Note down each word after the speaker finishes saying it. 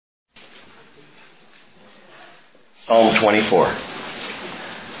Psalm 24.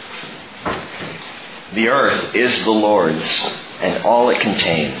 The earth is the Lord's, and all it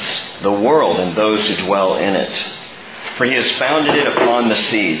contains, the world and those who dwell in it. For he has founded it upon the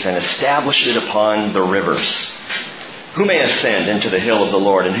seas and established it upon the rivers. Who may ascend into the hill of the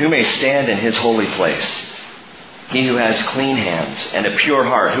Lord, and who may stand in his holy place? He who has clean hands and a pure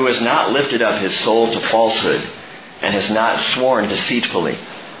heart, who has not lifted up his soul to falsehood, and has not sworn deceitfully.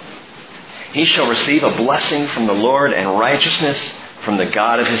 He shall receive a blessing from the Lord and righteousness from the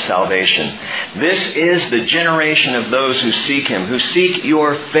God of his salvation. This is the generation of those who seek him, who seek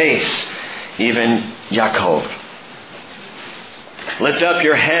your face, even Yaakov. Lift up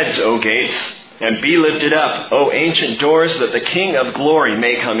your heads, O gates, and be lifted up, O ancient doors, that the King of glory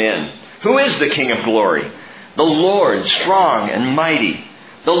may come in. Who is the King of glory? The Lord, strong and mighty.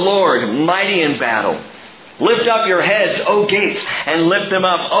 The Lord, mighty in battle. Lift up your heads, O gates, and lift them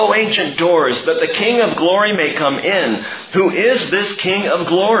up, O ancient doors, that the King of glory may come in. Who is this King of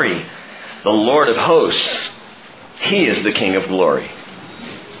glory? The Lord of hosts. He is the King of glory.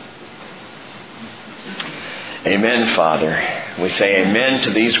 Amen, Father. We say amen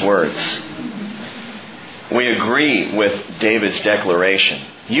to these words. We agree with David's declaration.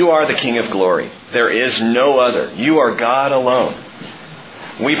 You are the King of glory. There is no other. You are God alone.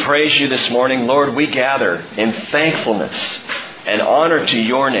 We praise you this morning, Lord. We gather in thankfulness and honor to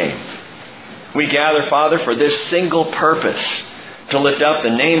your name. We gather, Father, for this single purpose, to lift up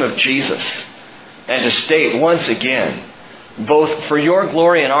the name of Jesus and to state once again, both for your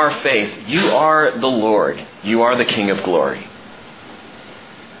glory and our faith, you are the Lord. You are the King of glory.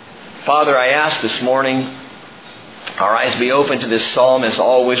 Father, I ask this morning, our eyes be open to this psalm as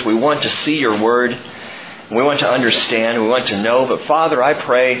always. We want to see your word. We want to understand. We want to know. But Father, I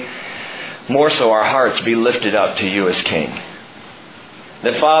pray more so our hearts be lifted up to you as King.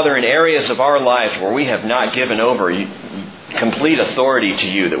 That Father, in areas of our lives where we have not given over complete authority to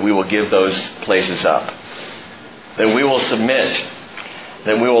you, that we will give those places up. That we will submit.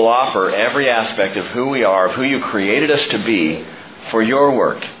 That we will offer every aspect of who we are, of who you created us to be, for your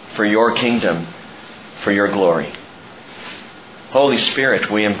work, for your kingdom, for your glory. Holy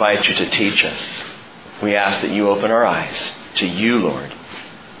Spirit, we invite you to teach us. We ask that you open our eyes to you, Lord,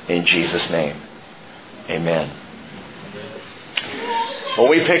 in Jesus' name. Amen. Well,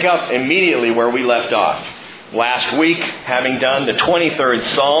 we pick up immediately where we left off. Last week, having done the 23rd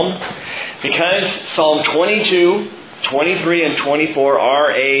Psalm, because Psalm 22, 23, and 24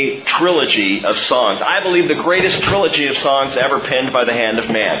 are a trilogy of songs. I believe the greatest trilogy of songs ever penned by the hand of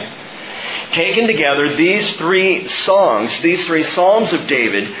man. Taken together, these three songs, these three Psalms of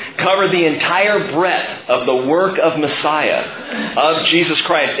David, cover the entire breadth of the work of Messiah, of Jesus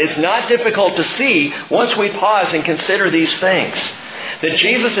Christ. It's not difficult to see, once we pause and consider these things, that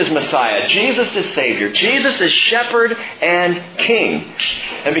Jesus is Messiah, Jesus is Savior, Jesus is Shepherd and King.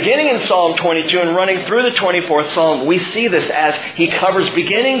 And beginning in Psalm 22 and running through the 24th Psalm, we see this as he covers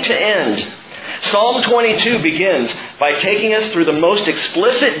beginning to end. Psalm 22 begins by taking us through the most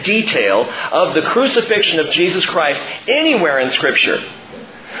explicit detail of the crucifixion of Jesus Christ anywhere in Scripture.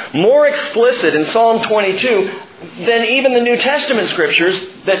 More explicit in Psalm 22 than even the New Testament Scriptures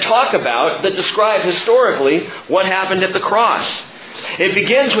that describe historically what happened at the cross. It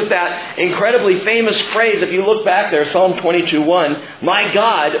begins with that incredibly famous phrase, if you look back there, Psalm 22:1, my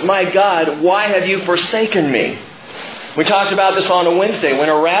God, why have you forsaken me? We talked about this on a Wednesday when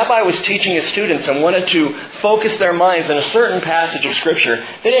a rabbi was teaching his students and wanted to focus their minds on a certain passage of Scripture.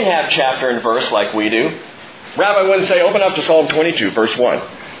 They didn't have chapter and verse like we do. Rabbi wouldn't say, open up to Psalm 22, verse 1.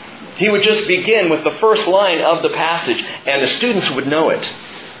 He would just begin with the first line of the passage, and the students would know it.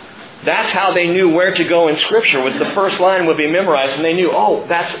 That's how they knew where to go in Scripture, was the first line would be memorized, and they knew,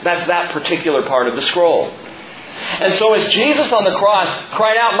 that's that particular part of the scroll. And so as Jesus on the cross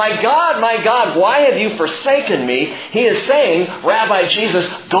cried out, my God, why have you forsaken me? He is saying, Rabbi Jesus,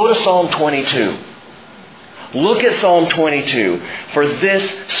 go to Psalm 22. Look at Psalm 22, for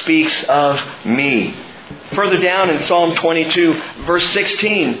this speaks of me. Further down in Psalm 22, verse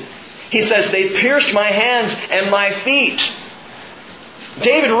 16, he says, they pierced my hands and my feet.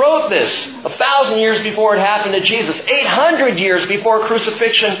 David wrote this 1,000 years before it happened to Jesus, 800 years before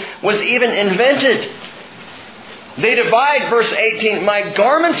crucifixion was even invented. They divide, verse 18, my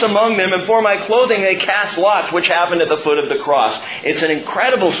garments among them, and for my clothing they cast lots, which happened at the foot of the cross. It's an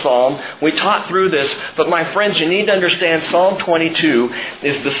incredible psalm. We taught through this, but my friends, you need to understand Psalm 22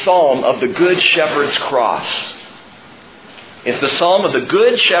 is the psalm of the Good Shepherd's cross. It's the psalm of the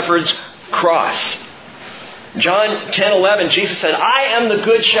Good Shepherd's cross. John 10:11, Jesus said, I am the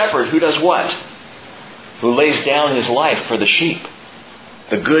Good Shepherd who does what? Who lays down his life for the sheep.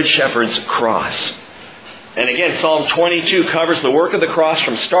 The Good Shepherd's cross. And again, Psalm 22 covers the work of the cross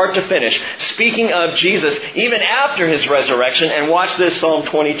from start to finish, speaking of Jesus even after His resurrection. And watch this, Psalm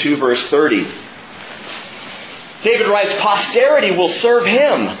 22, verse 30. David writes, "Posterity will serve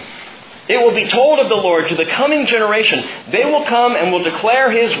Him. It will be told of the Lord to the coming generation. They will come and will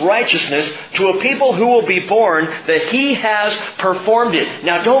declare His righteousness to a people who will be born, that He has performed it."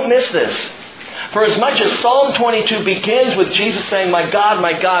 Now don't miss this. For as much as Psalm 22 begins with Jesus saying, my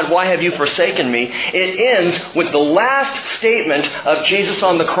God, why have you forsaken me?" it ends with the last statement of Jesus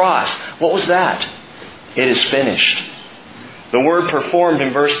on the cross. What was that? It is finished. The word performed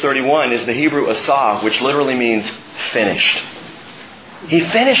in verse 31 is the Hebrew asah, which literally means finished. He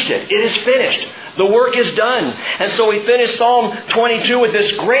finished it. It is finished. The work is done. And so we finish Psalm 22 with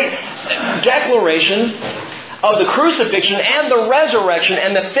this great declaration of the crucifixion and the resurrection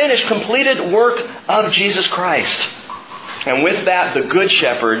and the finished, completed work of Jesus Christ. And with that, the Good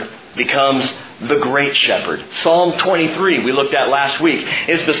Shepherd becomes the Great Shepherd. Psalm 23, we looked at last week,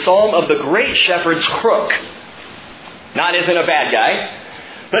 is the psalm of the Great Shepherd's crook. Not as in a bad guy,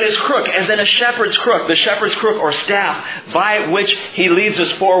 but his crook, as in a shepherd's crook, the shepherd's crook or staff by which he leads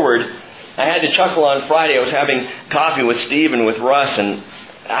us forward. I had to chuckle on Friday. I was having coffee with Steve and with Russ, and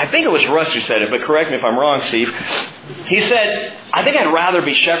I think it was Russ who said it, but correct me if I'm wrong, Steve. He said, "I think I'd rather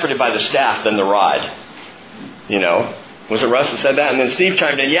be shepherded by the staff than the rod." You know, was it Russ that said that? And then Steve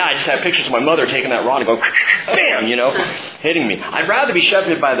chimed in, "Yeah, I just have pictures of my mother taking that rod and go, bam, hitting me. I'd rather be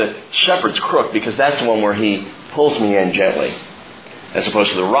shepherded by the shepherd's crook, because that's the one where he pulls me in gently, as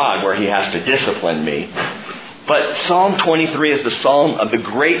opposed to the rod where he has to discipline me." But Psalm 23 is the psalm of the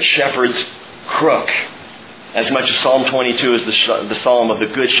Great Shepherd's crook, as much as Psalm 22 is the psalm of the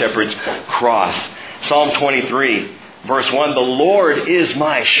Good Shepherd's cross. Psalm 23, verse 1, "The Lord is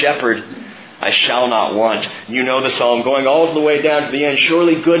my shepherd, I shall not want." You know the psalm going all the way down to the end.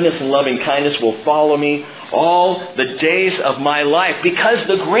 "Surely goodness and loving kindness will follow me all the days of my life," because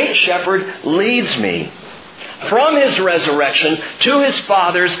the Great Shepherd leads me from His resurrection to His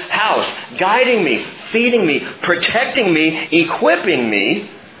Father's house, guiding me, feeding me, protecting me, equipping me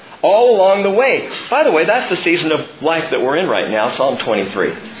all along the way. By the way, that's the season of life that we're in right now, Psalm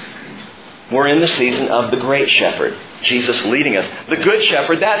 23. We're in the season of the Great Shepherd, Jesus leading us. The Good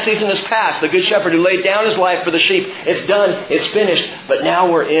Shepherd, that season is past. The Good Shepherd who laid down His life for the sheep. It's done. It's finished. But now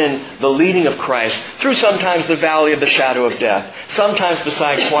we're in the leading of Christ through sometimes the valley of the shadow of death, sometimes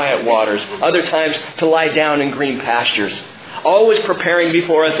beside quiet waters, other times to lie down in green pastures. Always preparing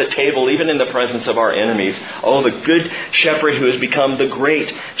before us a table, even in the presence of our enemies. Oh, the Good Shepherd who has become the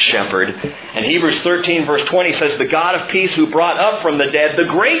Great Shepherd. And Hebrews 13 verse 20 says, "The God of peace who brought up from the dead the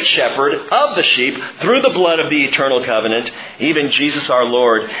Great Shepherd of the sheep through the blood of the eternal covenant, even Jesus our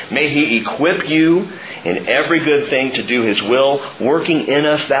Lord, may He equip you in every good thing to do His will, working in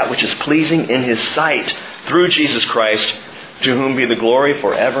us that which is pleasing in His sight, through Jesus Christ, to whom be the glory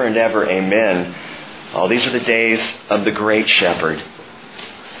forever and ever. Amen." Oh, these are the days of the Great Shepherd.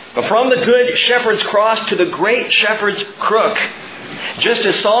 But from the Good Shepherd's cross to the Great Shepherd's crook, just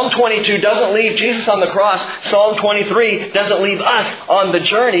as Psalm 22 doesn't leave Jesus on the cross, Psalm 23 doesn't leave us on the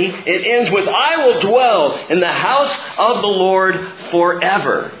journey. It ends with, "I will dwell in the house of the Lord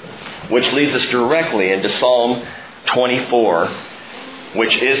forever," which leads us directly into Psalm 24,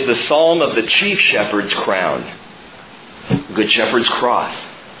 which is the psalm of the Chief Shepherd's crown. Good Shepherd's cross,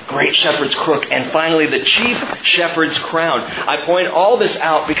 Great Shepherd's crook, and finally the Chief Shepherd's crown. I point all this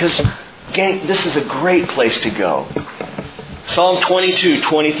out because, gang, this is a great place to go. Psalm 22,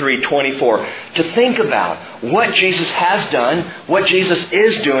 23, 24. To think about what Jesus has done, what Jesus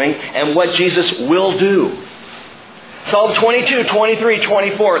is doing, and what Jesus will do. Psalm 22, 23,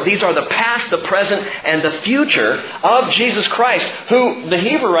 24. These are the past, the present, and the future of Jesus Christ, who the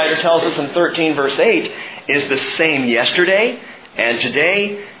Hebrew writer tells us in 13 verse 8 is the same yesterday and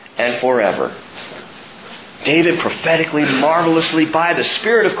today and forever. David prophetically, marvelously, by the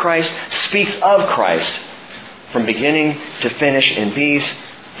Spirit of Christ, speaks of Christ from beginning to finish in these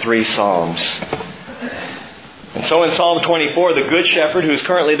three Psalms. And so in Psalm 24, the Good Shepherd, who is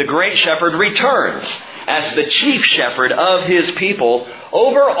currently the Great Shepherd, returns as the Chief Shepherd of His people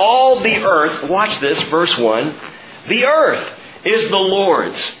over all the earth. Watch this, verse 1. "The earth is the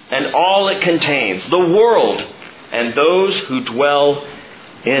Lord's and all it contains, the world and those who dwell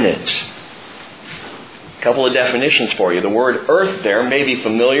in it." A couple of definitions for you. The word earth there may be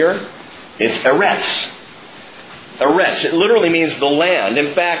familiar. It's eretz. Eretz. It literally means the land.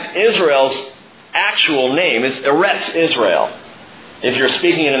 In fact, Israel's actual name is Eretz Israel. If you're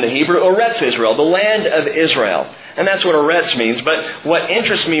speaking it in the Hebrew, Eretz Israel, the land of Israel. And that's what Eretz means. But what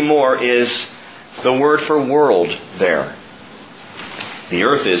interests me more is the word for world there. The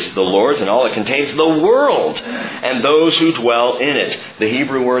earth is the Lord's and all it contains, the world, and those who dwell in it. The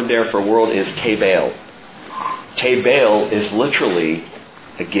Hebrew word there for world is tebel. Tebel is literally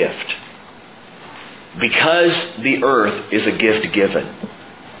a gift. Because the earth is a gift given.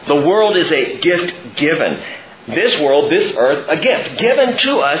 The world is a gift given. This world, this earth, a gift given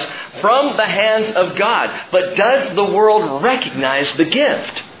to us from the hands of God. But does the world recognize the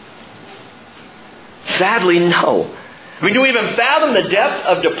gift? Sadly, no. I mean, do we even fathom the depth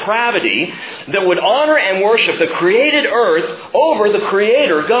of depravity that would honor and worship the created earth over the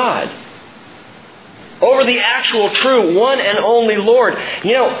Creator God? Over the actual, true, one and only Lord.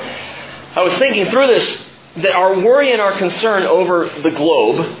 You know, I was thinking through this, that our worry and our concern over the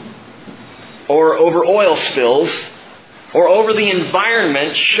globe, or over oil spills, or over the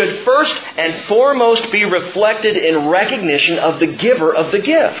environment should first and foremost be reflected in recognition of the giver of the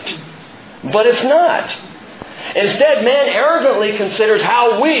gift. But it's not. Instead, man arrogantly considers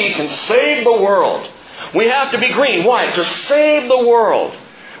how we can save the world. We have to be green. Why? To save the world.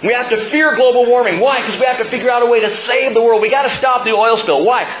 We have to fear global warming. Why? Because we have to figure out a way to save the world. We got to stop the oil spill.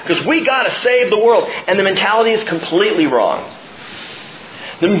 Why? Because we got to save the world. And the mentality is completely wrong.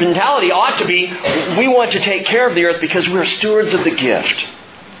 The mentality ought to be, we want to take care of the earth because we're stewards of the gift.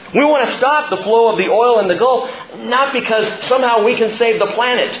 We want to stop the flow of the oil in the Gulf, not because somehow we can save the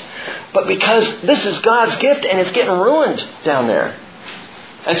planet, but because this is God's gift and it's getting ruined down there.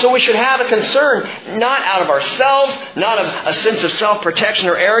 And so we should have a concern, not out of ourselves, not of a sense of self-protection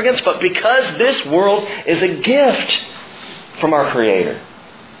or arrogance, but because this world is a gift from our Creator.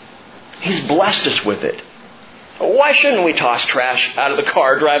 He's blessed us with it. Why shouldn't we toss trash out of the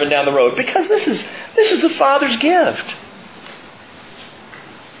car driving down the road? Because this is the Father's gift.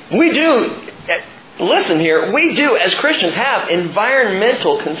 We do, listen here, we do as Christians have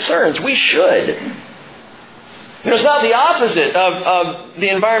environmental concerns. We should. You know, it's not the opposite of the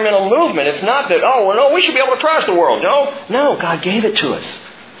environmental movement. It's not that, we should be able to trash the world. No, God gave it to us.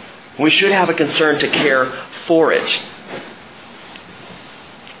 We should have a concern to care for it.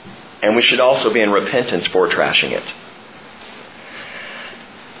 And we should also be in repentance for trashing it.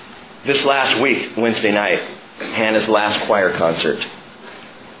 This last week, Wednesday night, Hannah's last choir concert.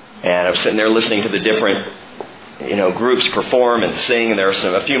 And I was sitting there listening to the different, groups perform and sing. And there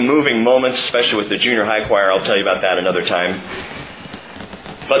were a few moving moments, especially with the junior high choir. I'll tell you about that another time.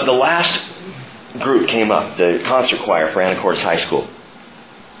 But the last group came up, the concert choir for Anacortes High School.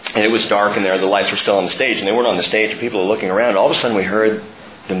 And it was dark in there. The lights were still on the stage. And they weren't on the stage. And people were looking around. And all of a sudden we heard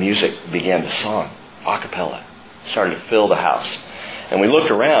the music began, the song, a cappella, started to fill the house. And we looked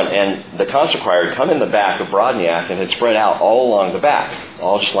around, and the concert choir had come in the back of Broadniak and had spread out all along the back,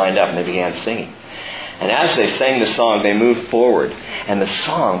 all just lined up, and they began singing. And as they sang the song, they moved forward, and the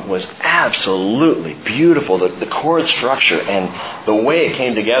song was absolutely beautiful. The chord structure and the way it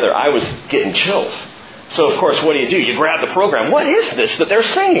came together, I was getting chills. So, of course, what do? You grab the program. What is this that they're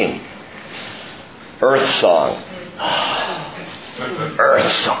singing? Earth Song.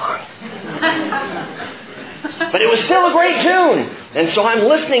 Earth Song. But it was still a great tune. And so I'm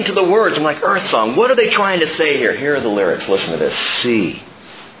listening to the words. I'm like, Earth Song. What are they trying to say here? Here are the lyrics. Listen to this. See,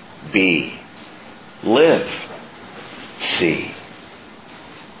 be, live, see.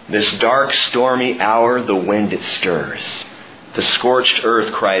 This dark, stormy hour, the wind it stirs. The scorched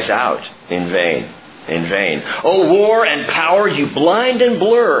earth cries out in vain. In vain. Oh, war and power, you blind and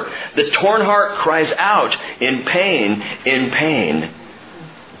blur. The torn heart cries out in pain, in pain.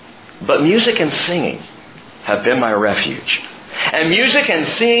 But music and singing have been my refuge. And music and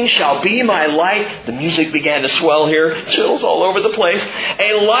singing shall be my light. The music began to swell here. Chills all over the place.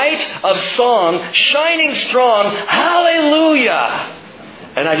 A light of song, shining strong. Hallelujah.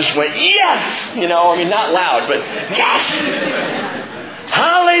 And I just went, yes! Not loud, but yes!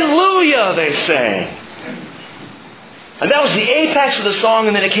 Hallelujah, they sang. And that was the apex of the song,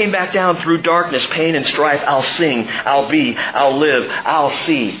 and then it came back down through darkness, pain, and strife. I'll sing, I'll be, I'll live, I'll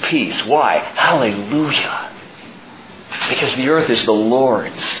see peace. Why? Hallelujah. Because the earth is the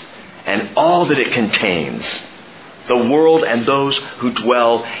Lord's, and all that it contains. The world and those who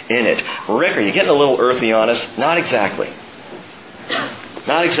dwell in it. Rick, are you getting a little earthy on us? Not exactly.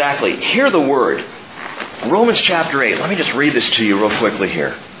 Not exactly. Hear the word. Romans chapter 8. Let me just read this to you real quickly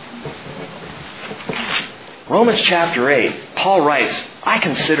here. Romans chapter 8, Paul writes, I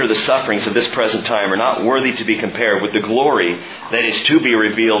consider the sufferings of this present time are not worthy to be compared with the glory that is to be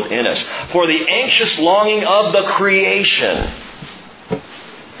revealed in us. For the anxious longing of the creation.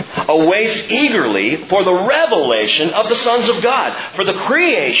 awaits eagerly for the revelation of the sons of God. For the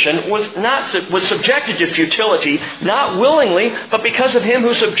creation was subjected to futility, not willingly, but because of him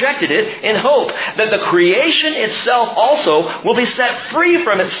who subjected it, in hope that the creation itself also will be set free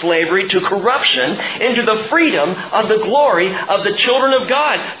from its slavery to corruption into the freedom of the glory of the children of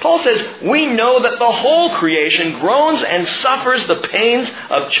God. Paul says, we know that the whole creation groans and suffers the pains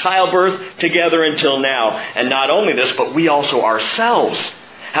of childbirth together until now. And not only this, but we also ourselves,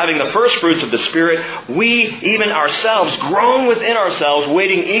 having the first fruits of the Spirit, we even ourselves groan within ourselves,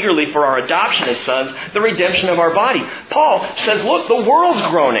 waiting eagerly for our adoption as sons, the redemption of our body. Paul says, look, the world's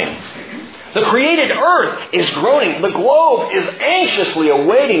groaning. The created earth is groaning. The globe is anxiously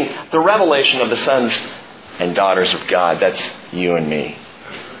awaiting the revelation of the sons and daughters of God. That's you and me.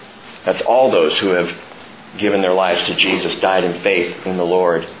 That's all those who have given their lives to Jesus, died in faith in the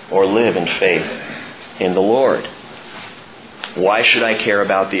Lord, or live in faith in the Lord. Why should I care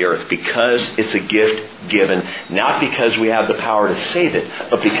about the earth? Because it's a gift given, not because we have the power to save it,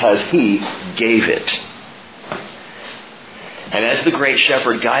 but because He gave it. And as the great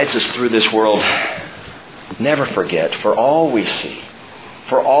shepherd guides us through this world, never forget, for all we see,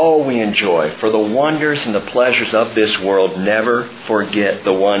 for all we enjoy, for the wonders and the pleasures of this world, never forget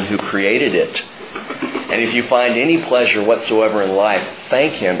the one who created it. And if you find any pleasure whatsoever in life,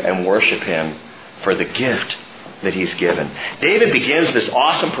 thank Him and worship Him for the gift that He's given. David begins this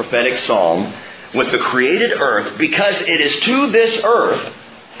awesome prophetic psalm with the created earth, because it is to this earth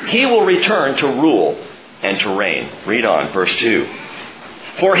He will return to rule and to reign. Read on, verse 2.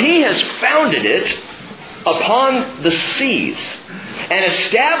 For He has founded it upon the seas and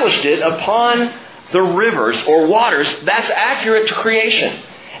established it upon the rivers or waters. That's accurate to creation.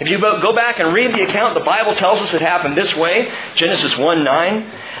 If you go back and read the account, the Bible tells us it happened this way. Genesis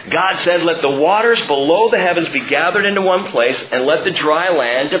 1:9. God said, let the waters below the heavens be gathered into one place, and let the dry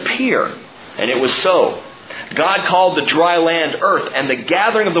land appear. And it was so. God called the dry land earth, and the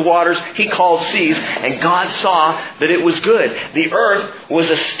gathering of the waters He called seas, and God saw that it was good. The earth was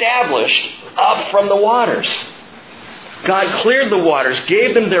established up from the waters. God cleared the waters,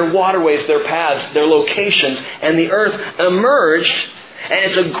 gave them their waterways, their paths, their locations, and the earth emerged. And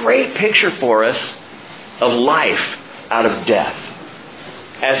it's a great picture for us of life out of death.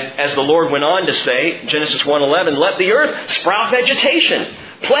 As the Lord went on to say, Genesis 1:11, let the earth sprout vegetation,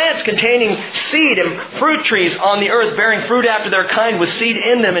 plants containing seed, and fruit trees on the earth bearing fruit after their kind with seed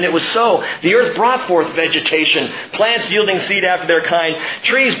in them. And it was so. The earth brought forth vegetation, plants yielding seed after their kind,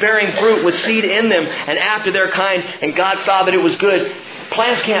 trees bearing fruit with seed in them and after their kind. And God saw that it was good.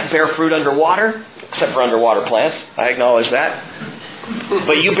 Plants can't bear fruit underwater, except for underwater plants. I acknowledge that.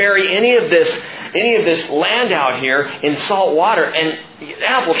 But you bury any of this land out here in salt water, and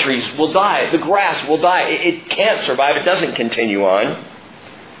apple trees will die. The grass will die. It can't survive. It doesn't continue on.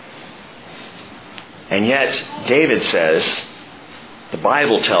 And yet, David says, the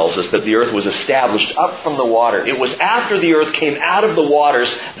Bible tells us that the earth was established up from the water. It was after the earth came out of the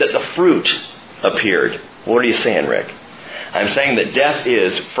waters that the fruit appeared. What are you saying, Rick? I'm saying that death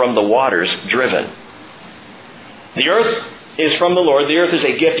is from the waters driven. The earth is from the Lord. The earth is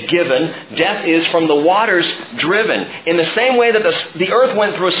a gift given. Death is from the waters driven. In the same way that the earth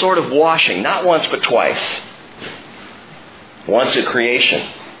went through a sort of washing, not once but twice. Once at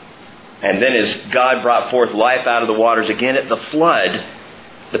creation. And then as God brought forth life out of the waters again at the flood,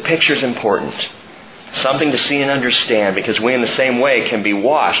 the picture's important. Something to see and understand, because we in the same way can be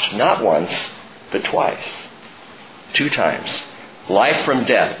washed, not once, but twice. 2 times. Life from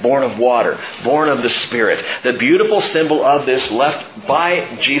death, born of water, born of the Spirit. The beautiful symbol of this left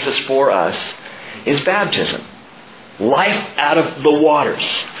by Jesus for us is baptism. Life out of the waters.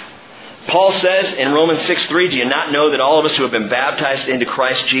 Paul says in Romans 6:3, do you not know that all of us who have been baptized into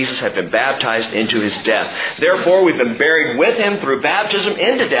Christ Jesus have been baptized into His death? Therefore, we've been buried with Him through baptism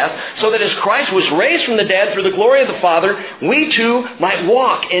into death, so that as Christ was raised from the dead through the glory of the Father, we too might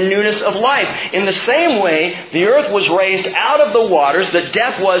walk in newness of life. In the same way, the earth was raised out of the waters, that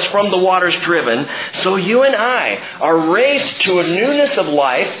death was from the waters driven, so you and I are raised to a newness of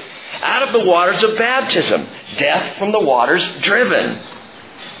life out of the waters of baptism. Death from the waters driven.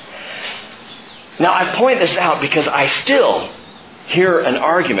 Now, I point this out because I still hear an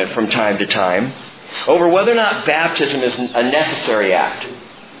argument from time to time over whether or not baptism is a necessary act.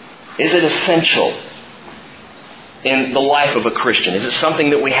 Is it essential in the life of a Christian? Is it something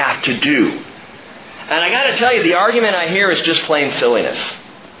that we have to do? And I got to tell you, the argument I hear is just plain silliness.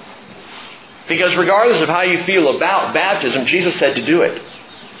 Because regardless of how you feel about baptism, Jesus said to do it.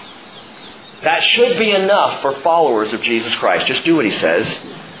 That should be enough for followers of Jesus Christ. Just do what He says.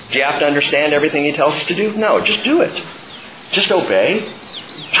 Do you have to understand everything He tells us to do? No, just do it. Just obey.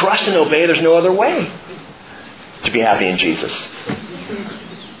 Trust and obey. There's no other way to be happy in Jesus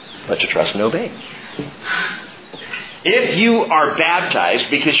but to trust and obey. If you are baptized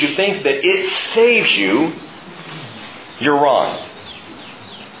because you think that it saves you, you're wrong.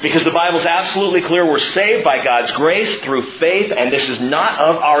 Because the Bible's absolutely clear we're saved by God's grace through faith, and this is not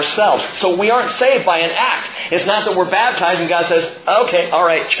of ourselves. So we aren't saved by an act. It's not that we're baptized and God says, okay, all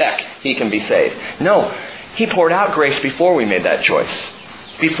right, check, he can be saved. No, he poured out grace before we made that choice.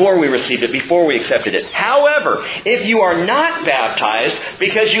 Before we received it, before we accepted it. However, if you are not baptized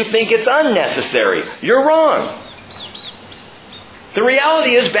because you think it's unnecessary, you're wrong. The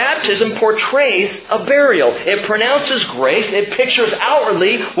reality is baptism portrays a burial. It pronounces grace. It pictures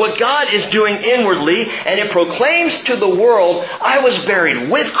outwardly what God is doing inwardly. And it proclaims to the world, I was buried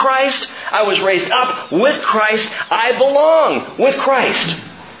with Christ. I was raised up with Christ. I belong with Christ.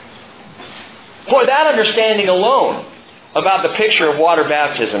 Boy, that understanding alone about the picture of water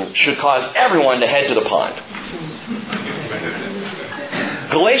baptism should cause everyone to head to the pond.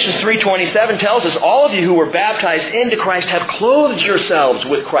 Galatians 3:27 tells us, all of you who were baptized into Christ have clothed yourselves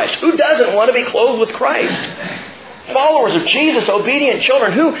with Christ. Who doesn't want to be clothed with Christ? Followers of Jesus, obedient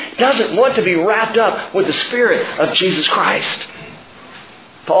children, who doesn't want to be wrapped up with the Spirit of Jesus Christ?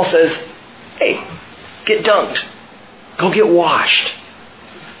 Paul says, hey, get dunked. Go get washed.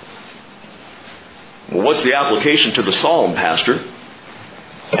 Well, what's the application to the psalm, Pastor?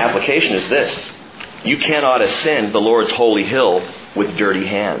 The application is this. You cannot ascend the Lord's holy hill with dirty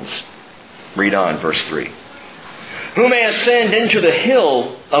hands. Read on, verse 3. Who may ascend into the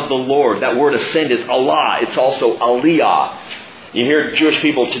hill of the Lord? That word ascend is Allah. It's also aliyah. You hear Jewish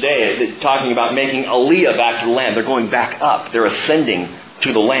people today talking about making aliyah back to the land. They're going back up. They're ascending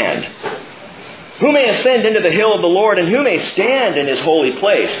to the land. Who may ascend into the hill of the Lord, and who may stand in his holy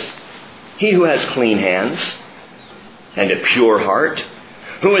place? He who has clean hands and a pure heart,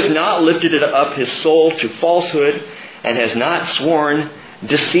 who has not lifted up his soul to falsehood and has not sworn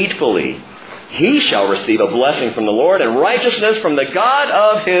deceitfully. He shall receive a blessing from the Lord and righteousness from the God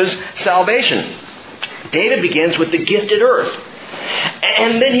of his salvation. David begins with the gifted earth.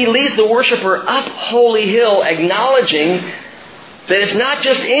 And then he leads the worshiper up Holy Hill, acknowledging that it's not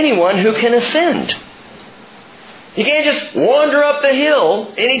just anyone who can ascend. You can't just wander up the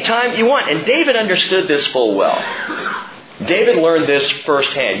hill anytime you want. And David understood this full well. David learned this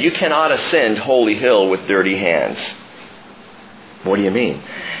firsthand. You cannot ascend Holy Hill with dirty hands. What do you mean?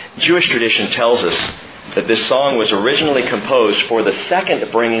 Jewish tradition tells us that this song was originally composed for the second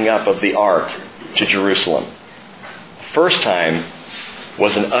bringing up of the ark to Jerusalem. First time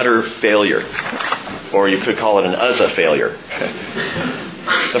was an utter failure. Or you could call it an Uzzah failure.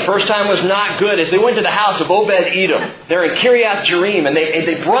 The first time was not good. As they went to the house of Obed-Edom, they're in Kiriath Jearim, and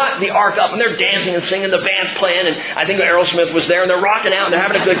they brought the ark up, and they're dancing and singing, the band's playing, and I think Aerosmith was there, and they're rocking out, and they're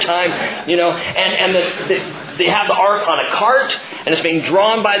having a good time, and they have the ark on a cart, and it's being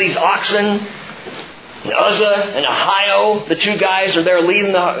drawn by these oxen. And Uzzah and Ahio, the two guys, are there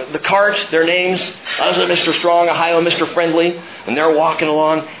leading the cart. Their names, Uzzah, Mr. Strong, Ahio, Mr. Friendly, and they're walking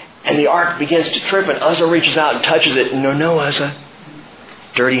along, and the ark begins to trip, and Uzzah reaches out and touches it. No, Uzzah.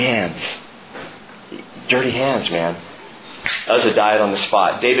 Dirty hands. Dirty hands, man. Uzzah died on the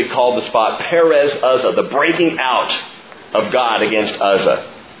spot. David called the spot Perez Uzzah, the breaking out of God against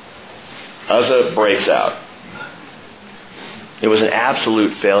Uzzah. Uzzah breaks out. It was an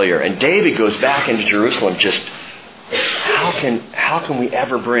absolute failure. And David goes back into Jerusalem just, how can we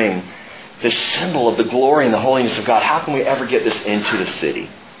ever bring this symbol of the glory and the holiness of God, how can we ever get this into the city?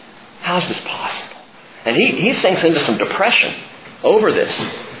 How is this possible? And he sinks into some depression over this.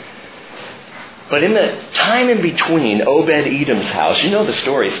 But in the time in between Obed-Edom's house, you know the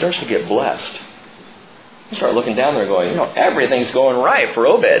story, it starts to get blessed. You start looking down there going, everything's going right for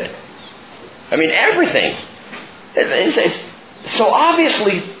Obed. I mean, everything. So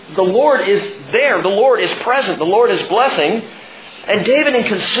obviously the Lord is there. The Lord is present. The Lord is blessing. And David, in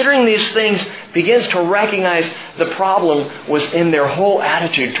considering these things, begins to recognize the problem was in their whole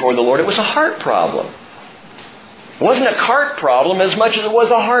attitude toward the Lord. It was a heart problem. It wasn't a cart problem as much as it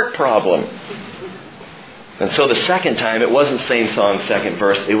was a heart problem. And so the second time, it wasn't same song, second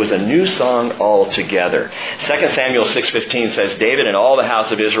verse. It was a new song altogether. 2 Samuel 6:15 says, David and all the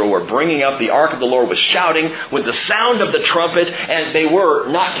house of Israel were bringing up the ark of the Lord with shouting, with the sound of the trumpet. And they were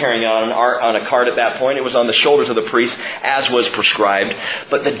not carrying it on a cart at that point. It was on the shoulders of the priest, as was prescribed.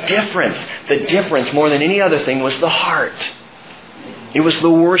 But the difference more than any other thing was the heart. It was the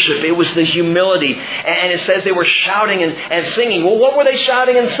worship. It was the humility. And it says they were shouting and singing. Well, what were they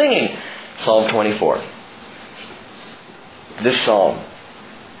shouting and singing? Psalm 24. This psalm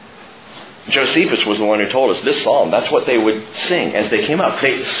Josephus was the one who told us this psalm. That's what they would sing as they came up.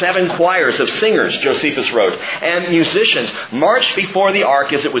 7 choirs of singers, Josephus wrote, and musicians marched before the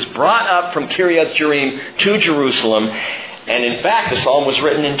ark as it was brought up from Kiriath Jearim to Jerusalem. And in fact, the psalm was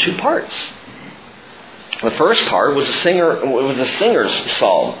written in 2 parts. The first part was the singer's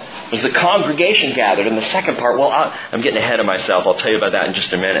psalm. It was the congregation gathered. And the second part, I'm getting ahead of myself. I'll tell you about that in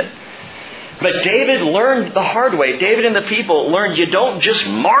just a minute. But David learned the hard way. David and the people learned you don't just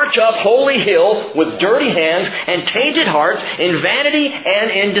march up Holy Hill with dirty hands and tainted hearts in vanity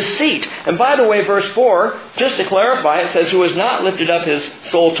and in deceit. And by the way, verse 4, just to clarify, it says, who has not lifted up his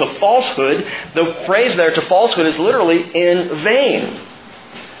soul to falsehood. The phrase there, to falsehood, is literally in vain.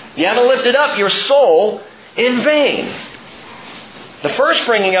 You haven't lifted up your soul in vain. The first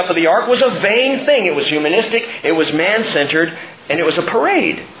bringing up of the ark was a vain thing. It was humanistic, it was man-centered, and it was a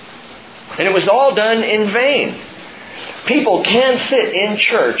parade. And it was all done in vain. People can sit in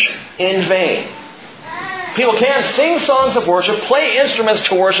church in vain. People can sing songs of worship, play instruments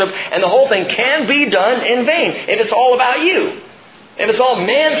to worship, and the whole thing can be done in vain if it's all about you. If it's all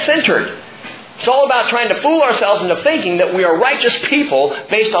man-centered. It's all about trying to fool ourselves into thinking that we are righteous people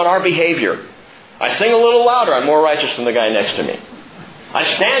based on our behavior. I sing a little louder, I'm more righteous than the guy next to me. I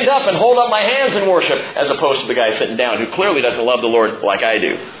stand up and hold up my hands in worship as opposed to the guy sitting down who clearly doesn't love the Lord like I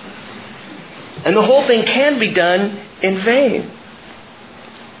do. And the whole thing can be done in vain.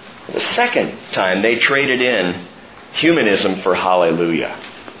 The second time, they traded in humanism for hallelujah.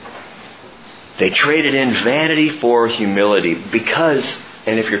 They traded in vanity for humility because,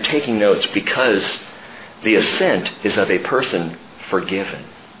 and if you're taking notes, because the ascent is of a person forgiven.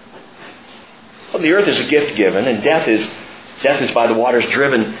 Well, the earth is a gift given, and death is by the waters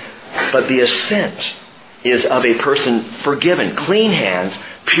driven, but the ascent is of a person forgiven. Clean hands,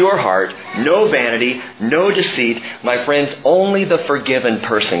 pure heart, no vanity, no deceit. My friends, only the forgiven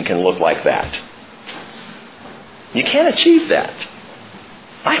person can look like that. You can't achieve that.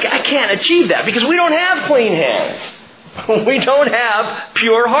 I can't achieve that because we don't have clean hands. We don't have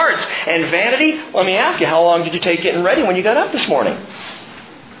pure hearts. And vanity, let me ask you, how long did you take getting ready when you got up this morning?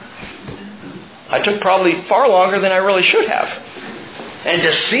 I took probably far longer than I really should have. And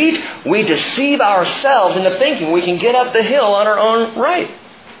deceit, we deceive ourselves into thinking we can get up the hill on our own right,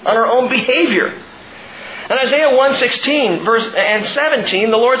 on our own behavior. In Isaiah 1:16 verse and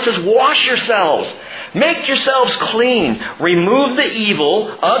 17, the Lord says, wash yourselves, make yourselves clean, remove the evil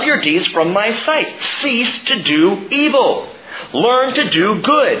of your deeds from my sight. Cease to do evil. Learn to do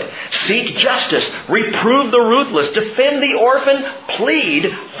good. Seek justice. Reprove the ruthless. Defend the orphan.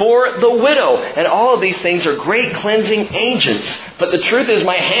 Plead for the widow. And all of these things are great cleansing agents. But the truth is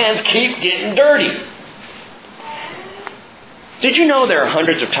my hands keep getting dirty. Did you know there are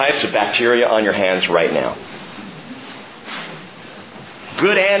hundreds of types of bacteria on your hands right now?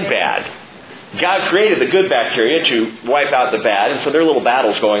 Good and bad. God created the good bacteria to wipe out the bad. And so there are little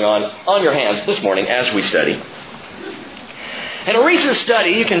battles going on your hands this morning as we study. In a recent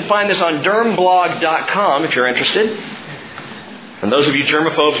study, you can find this on dermblog.com if you're interested. And those of you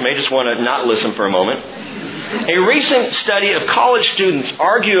germaphobes may just want to not listen for a moment. A recent study of college students,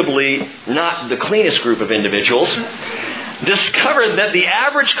 arguably not the cleanest group of individuals, discovered that the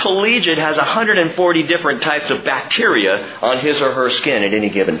average collegiate has 140 different types of bacteria on his or her skin at any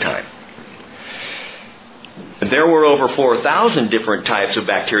given time. There were over 4,000 different types of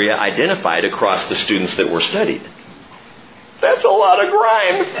bacteria identified across the students that were studied. That's a lot of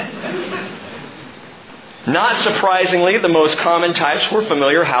grime. Not surprisingly, the most common types were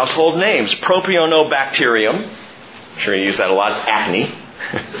familiar household names. Propionobacterium, I'm sure you use that a lot, acne.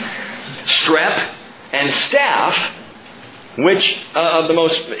 Strep and staph, which of the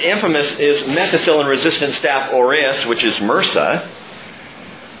most infamous is methicillin-resistant Staph aureus, which is MRSA,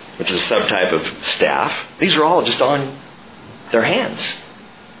 which is a subtype of staph. These are all just on their hands.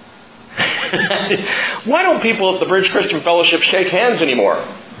 Why don't people at the Bridge Christian Fellowship shake hands anymore?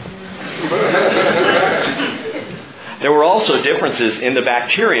 There were also differences in the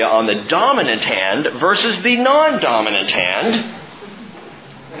bacteria on the dominant hand versus the non-dominant hand.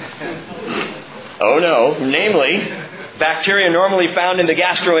 Oh no, namely, bacteria normally found in the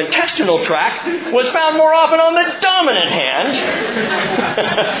gastrointestinal tract was found more often on the dominant hand.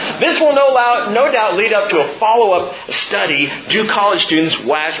 This will no doubt lead up to a follow-up study. Do college students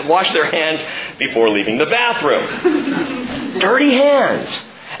wash their hands before leaving the bathroom? Dirty hands.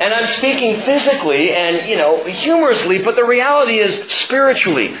 And I'm speaking physically and, humorously, but the reality is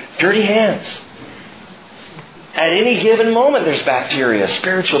spiritually. Dirty hands. At any given moment there's bacteria,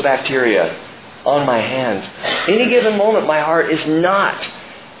 spiritual bacteria, on my hands. Any given moment, my heart is not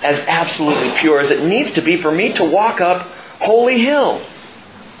as absolutely pure as it needs to be for me to walk up Holy Hill.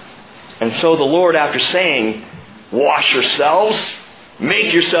 And so the Lord, after saying, wash yourselves,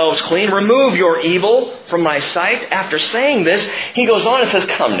 make yourselves clean, remove your evil from my sight, after saying this, He goes on and says,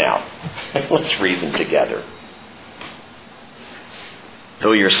 come now, let's reason together.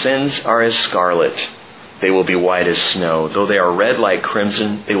 Though your sins are as scarlet, they will be white as snow. Though they are red like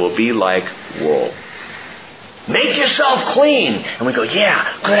crimson, they will be like wool. Make yourself clean. And we go,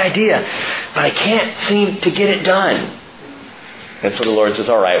 yeah, good idea. But I can't seem to get it done. And so the Lord says,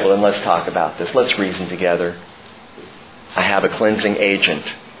 all right, well then let's talk about this. Let's reason together. I have a cleansing agent,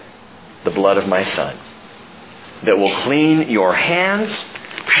 the blood of my Son, that will clean your hands,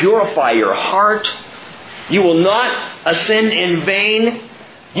 purify your heart. You will not ascend in vain.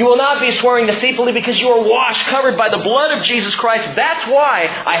 You will not be swearing deceitfully because you are washed, covered by the blood of Jesus Christ. That's why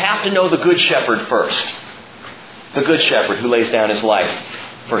I have to know the Good Shepherd first. The Good Shepherd who lays down His life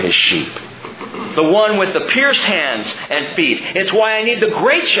for His sheep. The one with the pierced hands and feet. It's why I need the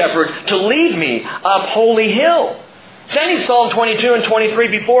Great Shepherd to lead me up Holy Hill. So I need Psalm 22 and 23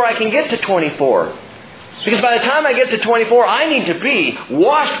 before I can get to 24. Because by the time I get to 24, I need to be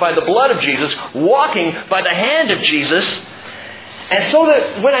washed by the blood of Jesus, walking by the hand of Jesus. And so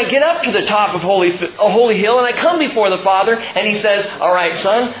that when I get up to the top of Holy Hill and I come before the Father and He says, all right,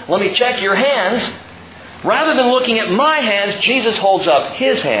 son, let me check your hands. Rather than looking at my hands, Jesus holds up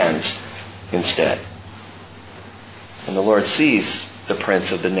His hands instead. And the Lord sees the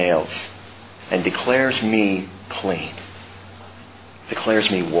prints of the nails and declares me clean.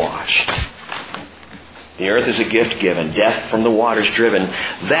 Declares me washed. The earth is a gift given, death from the waters driven.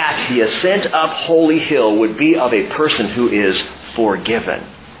 That the ascent up Holy Hill would be of a person who is forgiven.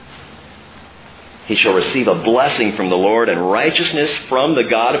 He shall receive a blessing from the Lord and righteousness from the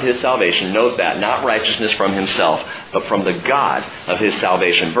God of his salvation. Note that, not righteousness from himself, but from the God of his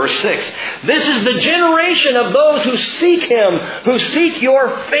salvation. Verse 6, this is the generation of those who seek Him, who seek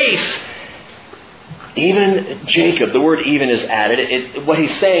your face. Even Jacob, the word even is added. What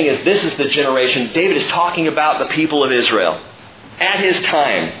he's saying is this is the generation. David is talking about the people of Israel at his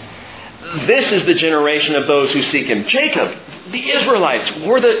time. This is the generation of those who seek Him. Jacob, the Israelites,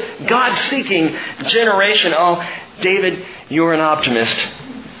 were the God-seeking generation. Oh, David, you're an optimist.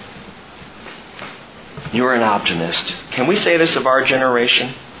 You're an optimist. Can we say this of our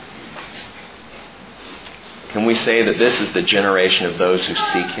generation? Can we say that this is the generation of those who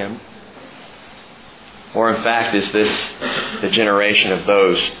seek Him? Or in fact, is this the generation of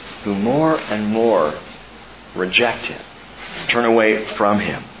those who more and more reject Him, turn away from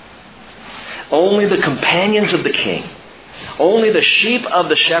Him? Only the companions of the King, only the sheep of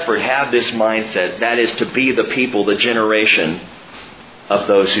the shepherd have this mindset. That is to be the people, the generation of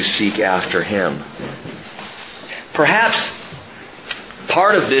those who seek after Him. Perhaps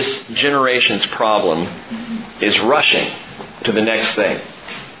part of this generation's problem is rushing to the next thing.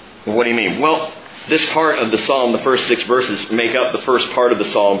 What do you mean? Well, this part of the psalm, the first 6 verses make up the first part of the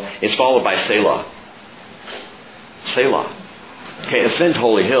psalm, is followed by Selah. Selah. Okay, ascend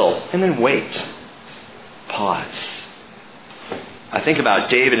Holy Hill, and then wait. Pause. I think about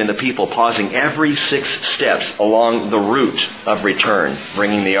David and the people pausing every 6 steps along the route of return,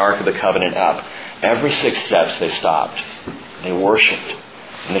 bringing the Ark of the Covenant up. Every 6 steps they stopped. They worshipped.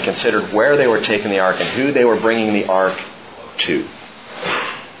 And they considered where they were taking the Ark and who they were bringing the Ark to.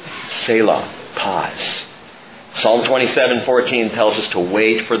 Selah. Pause. Psalm 27:14 tells us to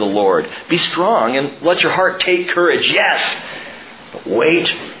wait for the Lord. Be strong and let your heart take courage. Yes, but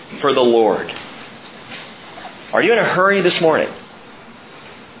wait for the Lord. Are you in a hurry this morning?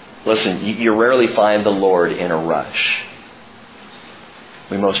 Listen, you rarely find the Lord in a rush.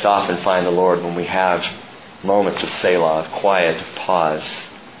 We most often find the Lord when we have moments of Selah, of quiet, of pause,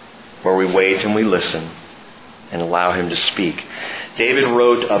 where we wait and we listen and allow Him to speak. David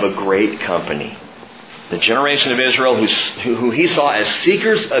wrote of a great company. The generation of Israel who he saw as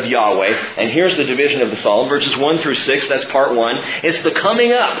seekers of Yahweh. And here's the division of the psalm. Verses 1 through 6, that's part 1. It's the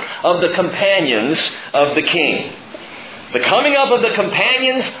coming up of the companions of the King. The coming up of the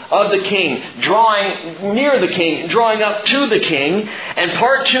companions of the King. Drawing near the King. Drawing up to the King. And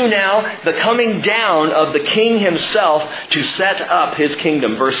part 2 now, the coming down of the King Himself to set up His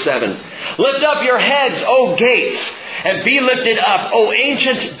kingdom. Verse 7. Lift up your heads, O gates, and be lifted up, O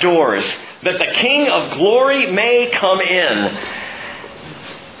ancient doors, that the King of glory may come in.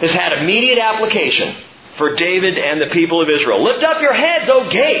 This had immediate application for David and the people of Israel. Lift up your heads, O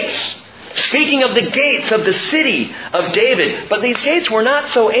gates. Speaking of the gates of the city of David. But these gates were not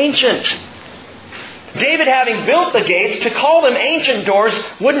so ancient. David, having built the gates, to call them ancient doors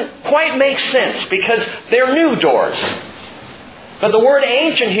wouldn't quite make sense because they're new doors. But the word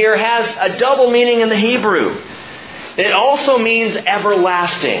ancient here has a double meaning in the Hebrew. It also means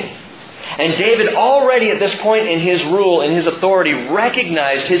everlasting. And David already at this point in his rule, in his authority,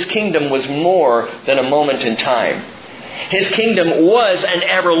 recognized his kingdom was more than a moment in time. His kingdom was an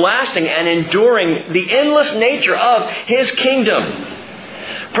everlasting and enduring, the endless nature of his kingdom.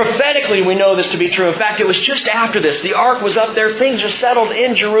 Prophetically, we know this to be true. In fact, it was just after this. The ark was up there. Things are settled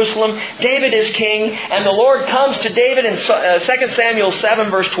in Jerusalem. David is king. And the Lord comes to David in 2 Samuel 7,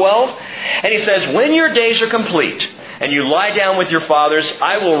 verse 12. And he says, when your days are complete and you lie down with your fathers,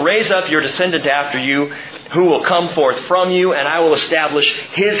 I will raise up your descendant after you, who will come forth from you, and I will establish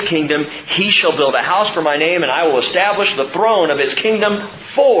his kingdom. He shall build a house for my name, and I will establish the throne of his kingdom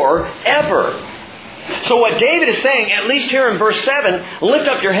forever. So what David is saying, at least here in verse 7, lift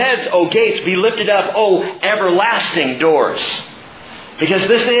up your heads, O gates, be lifted up, O everlasting doors. Because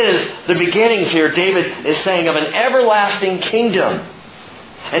this is the beginnings here, David is saying, of an everlasting kingdom.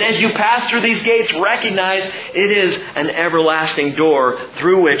 And as you pass through these gates, recognize it is an everlasting door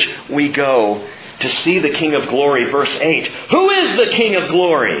through which we go to see the King of Glory. Verse 8, who is the King of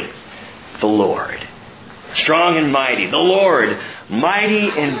Glory? The Lord, strong and mighty. The Lord, mighty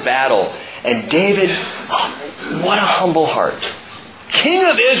in battle. And David, what a humble heart. King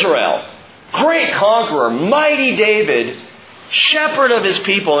of Israel, great conqueror, mighty David, shepherd of his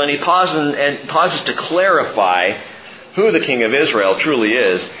people. And he pauses to clarify who the King of Israel truly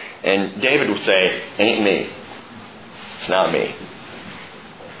is. And David would say, ain't me. It's not me.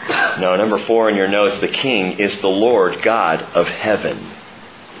 No, number 4 in your notes, the King is the Lord God of heaven.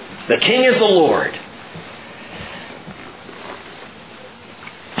 The King is the Lord.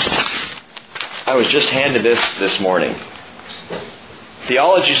 I was just handed this morning.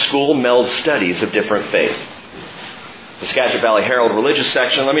 Theology school melds studies of different faith. The Skagit Valley Herald religious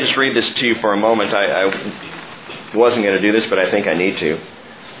section. Let me just read this to you for a moment. I wasn't going to do this, but I think I need to.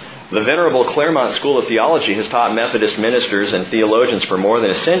 The Venerable Claremont School of Theology has taught Methodist ministers and theologians for more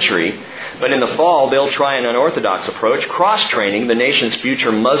than a century, but in the fall they'll try an unorthodox approach, cross-training the nation's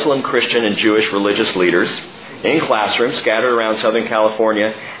future Muslim, Christian, and Jewish religious leaders in classrooms scattered around Southern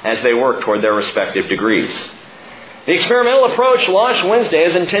California as they work toward their respective degrees. The experimental approach launched Wednesday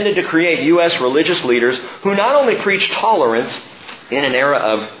is intended to create U.S. religious leaders who not only preach tolerance in an era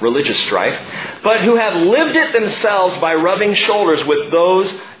of religious strife, but who have lived it themselves by rubbing shoulders with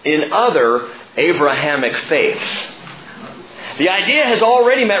those in other Abrahamic faiths. The idea has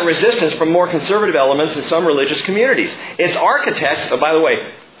already met resistance from more conservative elements in some religious communities. Its architects, by the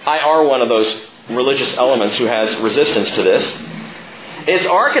way, I are one of those religious elements who has resistance to this. Its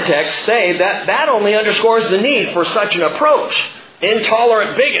architects say that only underscores the need for such an approach.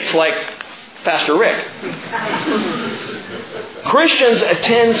 Intolerant bigots like Pastor Rick. Christians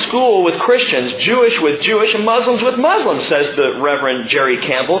attend school with Christians, Jewish with Jewish, and Muslims with Muslims, says the Reverend Jerry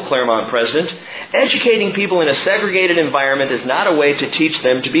Campbell, Claremont president. Educating people in a segregated environment is not a way to teach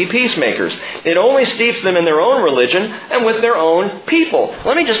them to be peacemakers. It only steeps them in their own religion and with their own people.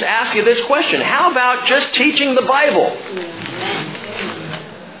 Let me just ask you this question. How about just teaching the Bible?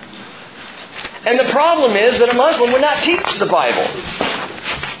 And the problem is that a Muslim would not teach the Bible.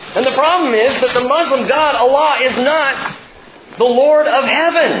 And the problem is that the Muslim God, Allah, is not the Lord of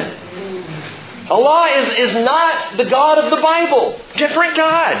heaven. Allah is not the God of the Bible. Different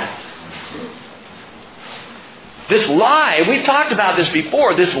God. This lie, we've talked about this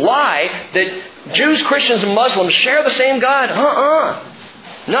before, this lie that Jews, Christians, and Muslims share the same God.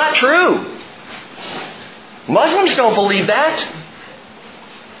 Not true. Muslims don't believe that.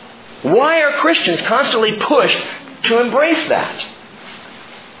 Why are Christians constantly pushed to embrace that?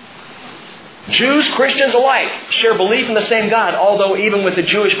 Jews, Christians alike share belief in the same God, although even with the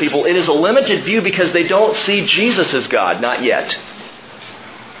Jewish people, it is a limited view because they don't see Jesus as God, not yet.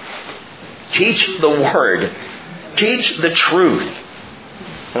 Teach the Word. Teach the truth.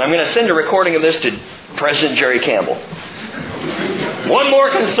 And I'm going to send a recording of this to President Jerry Campbell. One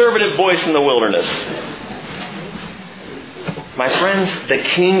more conservative voice in the wilderness. My friends, the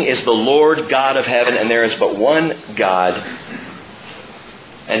King is the Lord God of heaven, and there is but one God.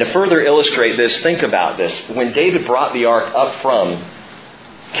 And to further illustrate this, think about this. When David brought the ark up from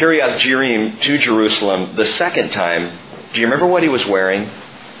Kiriath Jearim to Jerusalem the second time, do you remember what he was wearing?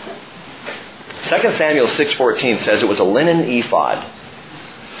 2 Samuel 6:14 says it was a linen ephod.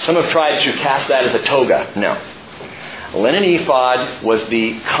 Some have tried to cast that as a toga. No. A linen ephod was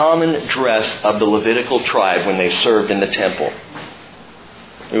the common dress of the Levitical tribe when they served in the temple.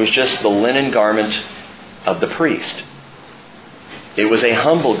 It was just the linen garment of the priest. It was a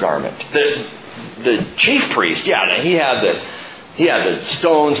humble garment. The chief priest, he had the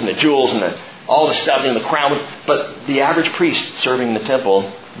stones and the jewels and all the stuff in the crown. But the average priest serving in the temple,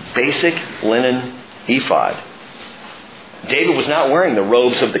 basic linen ephod. David was not wearing the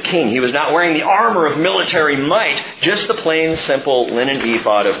robes of the king. He was not wearing the armor of military might, just the plain, simple linen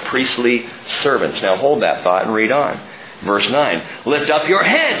ephod of priestly servants. Now hold that thought and read on. Verse 9, lift up your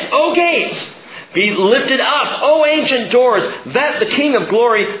heads, O gates! Be lifted up, O ancient doors, that the King of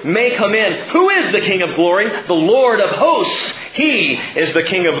glory may come in. Who is the King of glory? The Lord of hosts. He is the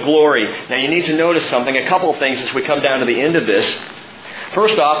King of glory. Now you need to notice something, a couple of things as we come down to the end of this.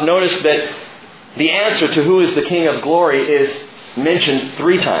 First off, notice that the answer to who is the King of glory is mentioned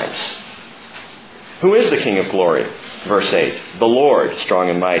 3 times. Who is the King of glory? Verse 8. The Lord, strong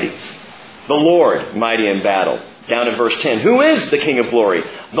and mighty. The Lord, mighty in battle. Down in verse 10. Who is the King of glory?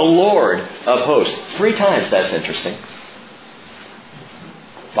 The Lord of hosts. 3 times, that's interesting.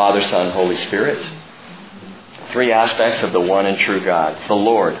 Father, Son, Holy Spirit. 3 aspects of the one and true God. The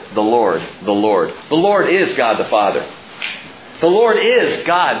Lord, the Lord, the Lord. The Lord is God the Father. The Lord is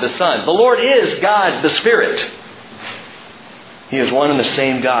God the Son. The Lord is God the Spirit. He is one and the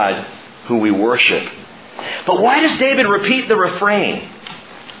same God who we worship. But why does David repeat the refrain?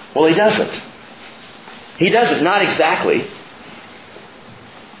 Well, he doesn't. He doesn't. Not exactly.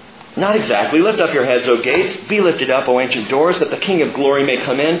 Not exactly. Lift up your heads, O gates. Be lifted up, O ancient doors, that the King of glory may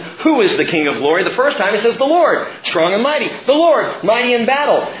come in. Who is the King of glory? The first time he says the Lord, strong and mighty. The Lord, mighty in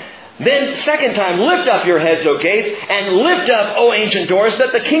battle. Then, second time, lift up your heads, O gates, and lift up, O ancient doors,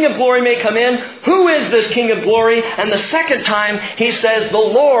 that the King of glory may come in. Who is this King of glory? And the second time, he says, the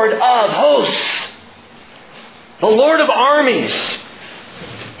Lord of hosts. The Lord of armies.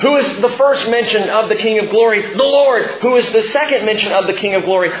 Who is the first mention of the King of glory? The Lord. Who is the second mention of the King of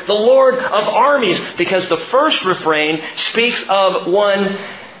glory? The Lord of armies. Because the first refrain speaks of one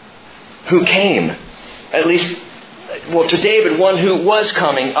who came. At least, well, to David, one who was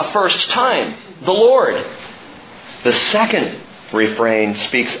coming a first time. The Lord. The second refrain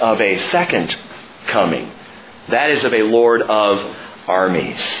speaks of a second coming. That is of a Lord of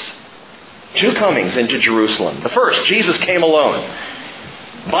armies. 2 comings into Jerusalem. The first, Jesus came alone.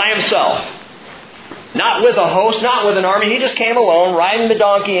 By himself. Not with a host, not with an army. He just came alone, riding the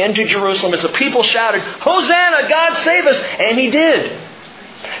donkey into Jerusalem as the people shouted, Hosanna, God save us! And he did.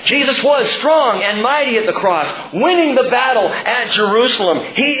 Jesus was strong and mighty at the cross, winning the battle at Jerusalem.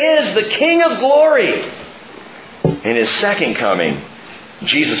 He is the King of glory. In his second coming,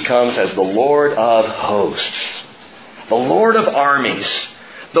 Jesus comes as the Lord of hosts, the Lord of armies,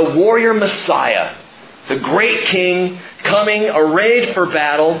 the warrior Messiah, the great King coming arrayed for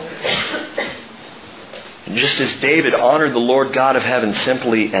battle. And just as David honored the Lord God of heaven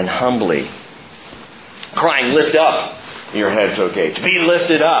simply and humbly, crying, lift up your heads, O gates. Be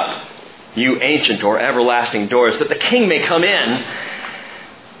lifted up, you ancient or everlasting doors, that the King may come in.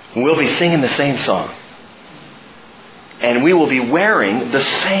 We'll be singing the same song. And we will be wearing the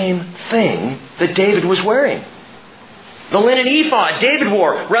same thing that David was wearing. The linen ephod David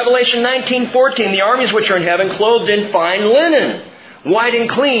wore. Revelation 19:14. The armies which are in heaven, clothed in fine linen, white and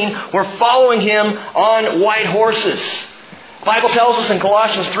clean, were following him on white horses. The Bible tells us in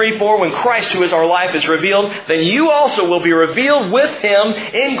Colossians 3:4, when Christ, who is our life, is revealed, then you also will be revealed with him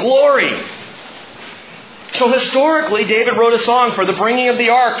in glory. So historically, David wrote a song for the bringing of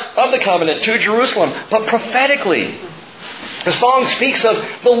the Ark of the Covenant to Jerusalem. But prophetically, the song speaks of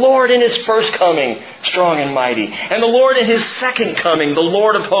the Lord in his first coming, strong and mighty. And the Lord in his second coming, the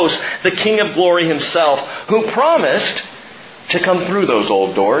Lord of hosts, the King of glory himself, who promised to come through those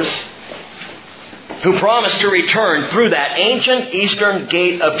old doors. Who promised to return through that ancient eastern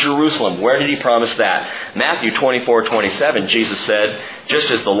gate of Jerusalem. Where did he promise that? Matthew 24:27, Jesus said, just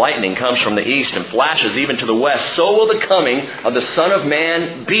as the lightning comes from the east and flashes even to the west, so will the coming of the Son of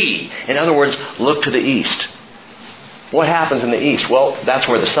Man be. In other words, look to the east. What happens in the east? Well, that's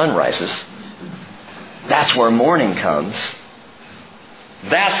where the sun rises. That's where morning comes.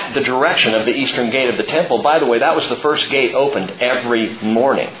 That's the direction of the eastern gate of the temple. By the way, that was the first gate opened every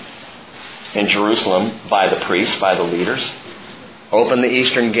morning in Jerusalem by the priests, by the leaders. Open the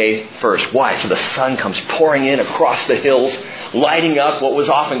eastern gate first. Why? So the sun comes pouring in across the hills, lighting up what was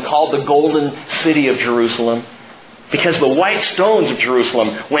often called the golden city of Jerusalem. Because the white stones of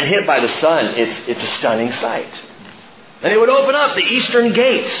Jerusalem, when hit by the sun, it's a stunning sight. And they would open up the eastern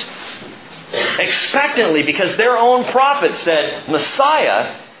gates expectantly, because their own prophet said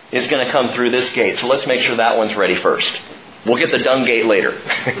Messiah is going to come through this gate. So let's make sure that one's ready first. We'll get the dung gate later.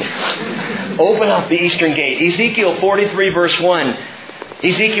 Open up the eastern gate. Ezekiel 43 verse 1.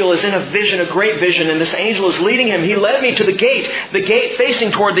 Ezekiel is in a vision, a great vision, and this angel is leading him. He led me to the gate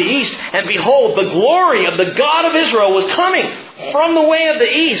facing toward the east. And behold, the glory of the God of Israel was coming from the way of the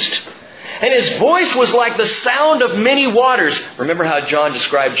east. And his voice was like the sound of many waters. Remember how John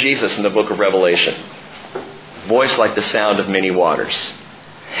described Jesus in the book of Revelation. voice like the sound of many waters.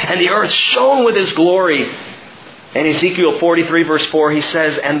 And the earth shone with His glory. In Ezekiel 43 verse 4 he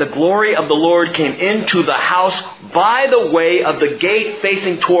says, and the glory of the Lord came into the house by the way of the gate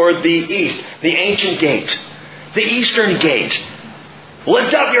facing toward the east. The ancient gate. The eastern gate.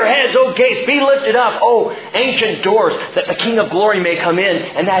 Lift up your heads, O gates, be lifted up, O ancient doors, that the King of glory may come in,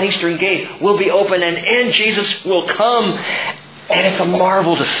 and that eastern gate will be open, and in Jesus will come. And it's a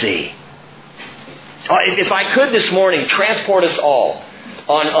marvel to see. If I could this morning transport us all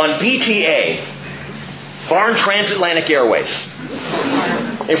on BTA, Foreign Transatlantic Airways.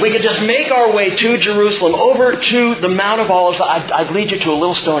 If we could just make our way to Jerusalem, over to the Mount of Olives, I'd lead you to a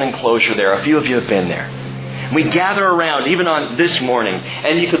little stone enclosure there. A few of you have been there. We gather around, even on this morning,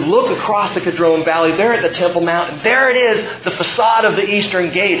 and you could look across the Kidron Valley, there at the Temple Mount. There it is, the facade of the Eastern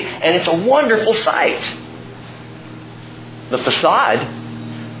Gate, and it's a wonderful sight. The facade?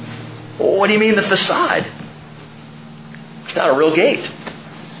 What do you mean the facade? It's not a real gate.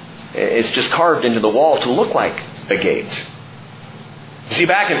 It's just carved into the wall to look like a gate. See,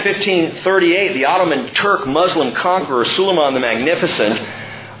 back in 1538, the Ottoman Turk Muslim conqueror Suleiman the Magnificent,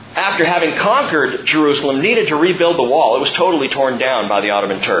 after having conquered Jerusalem, needed to rebuild the wall. It was totally torn down by the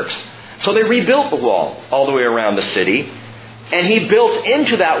Ottoman Turks. So they rebuilt the wall all the way around the city. And he built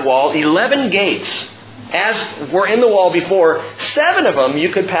into that wall 11 gates. As were in the wall before, 7 of them you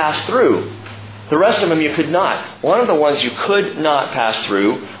could pass through. The rest of them you could not. One of the ones you could not pass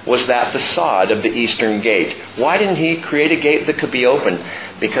through was that facade of the Eastern Gate. Why didn't he create a gate that could be open?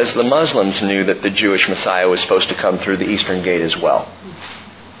 Because the Muslims knew that the Jewish Messiah was supposed to come through the Eastern Gate as well.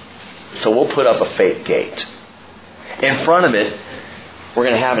 So we'll put up a fake gate. In front of it, we're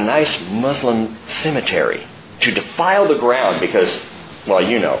going to have a nice Muslim cemetery to defile the ground because, well,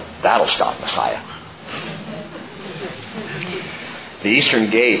 you know, that'll stop Messiah. The Eastern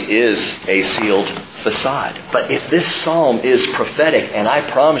Gate is a sealed facade. But if this psalm is prophetic, and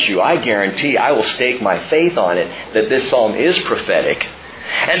I promise you, I guarantee, I will stake my faith on it, that this psalm is prophetic,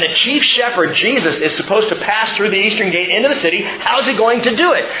 and the chief shepherd, Jesus, is supposed to pass through the Eastern Gate into the city. How's he going to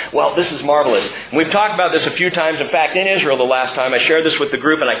do it? Well, this is marvelous. We've talked about this a few times. In fact, in Israel the last time, I shared this with the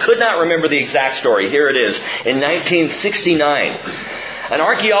group, and I could not remember the exact story. Here it is. In 1969, an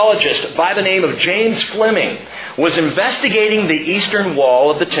archaeologist by the name of James Fleming was investigating the eastern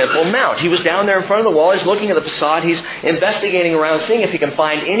wall of the Temple Mount. He was down there in front of the wall. He's looking at the facade. He's investigating around, seeing if he can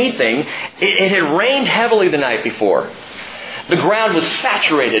find anything. It had rained heavily the night before. The ground was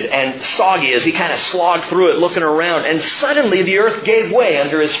saturated and soggy as he kind of slogged through it looking around. And suddenly the earth gave way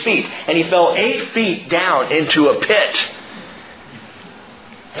under his feet. And he fell 8 feet down into a pit.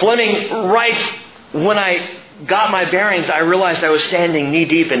 Fleming writes, when I got my bearings, I realized I was standing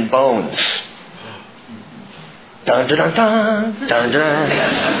knee-deep in bones. Dun, dun, dun, dun, dun,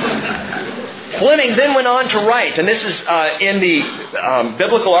 dun. Fleming then went on to write, and this is in the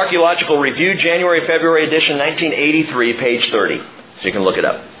Biblical Archaeological Review, January-February edition, 1983, page 30. So you can look it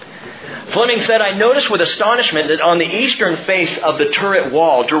up. Fleming said, I noticed with astonishment that on the eastern face of the turret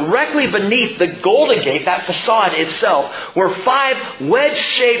wall, directly beneath the Golden Gate, that facade itself, were 5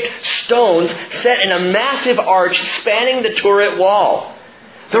 wedge-shaped stones set in a massive arch spanning the turret wall.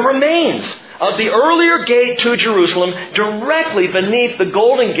 The remains of the earlier gate to Jerusalem, directly beneath the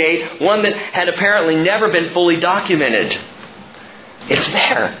Golden Gate, one that had apparently never been fully documented. It's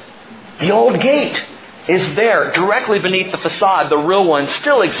there. The old gate is there, directly beneath the facade. The real one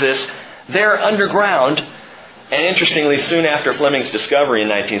still exists there underground. And interestingly, soon after Fleming's discovery in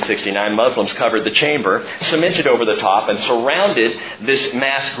 1969, Muslims covered the chamber, cemented over the top, and surrounded this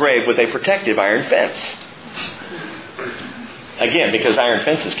mass grave with a protective iron fence. Again, because iron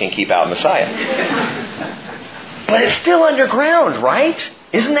fences can keep out Messiah. But it's still underground, right?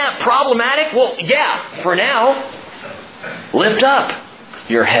 Isn't that problematic? Well, yeah, for now. Lift up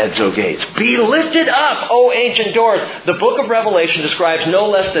your heads, O gates. Be lifted up, O ancient doors. The book of Revelation describes no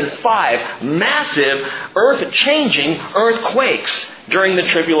less than 5 massive earth-changing earthquakes during the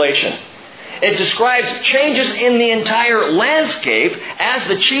tribulation. It describes changes in the entire landscape as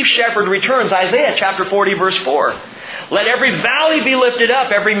the chief shepherd returns. Isaiah chapter 40, verse 4. Let every valley be lifted up,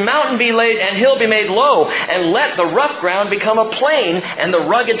 every mountain be laid and hill be made low, and let the rough ground become a plain and the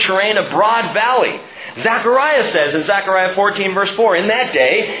rugged terrain a broad valley. Zechariah says in Zechariah 14 verse 4, in that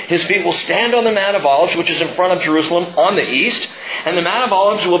day his feet will stand on the Mount of Olives, which is in front of Jerusalem on the east, and the Mount of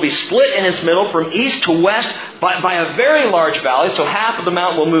Olives will be split in its middle from east to west by a very large valley, so half of the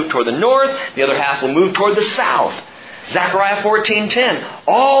mountain will move toward the north, the other half will move toward the south. Zechariah 14:10,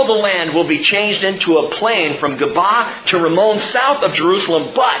 all the land will be changed into a plain from Geba to Rimmon south of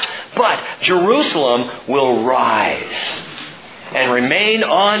Jerusalem, but Jerusalem will rise. and remain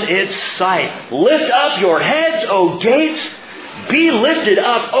on its site. Lift up your heads, O gates. Be lifted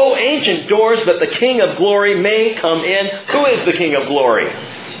up, O ancient doors, that the King of glory may come in. Who is the King of glory?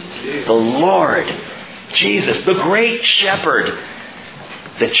 The Lord Jesus, the great shepherd,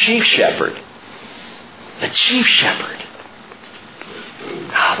 the chief shepherd. The chief shepherd.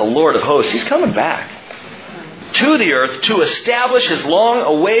 The Lord of hosts. He's coming back to the earth to establish His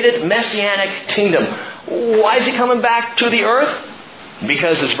long-awaited messianic kingdom. Why is He coming back to the earth?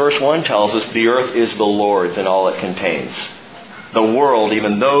 Because, as verse 1 tells us, the earth is the Lord's and all it contains. The world,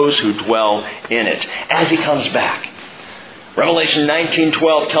 even those who dwell in it, as He comes back. Revelation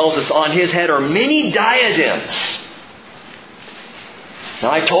 19:12 tells us on His head are many diadems.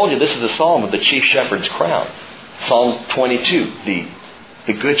 Now I told you this is a psalm of the chief shepherd's crown. Psalm 22,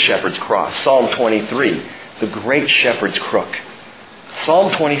 the good shepherd's cross. Psalm 23, the great shepherd's crook.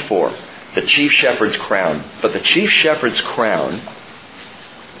 Psalm 24, the chief shepherd's crown. But the chief shepherd's crown,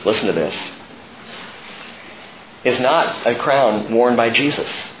 listen to this, is not a crown worn by Jesus.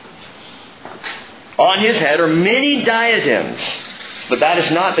 On His head are many diadems, but that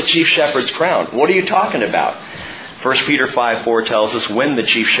is not the chief shepherd's crown. What are you talking about? 1 Peter 5:4 tells us, when the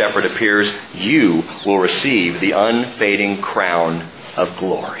chief shepherd appears, you will receive the unfading crown of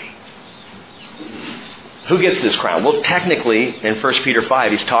glory. Who gets this crown? Well, technically, in 1 Peter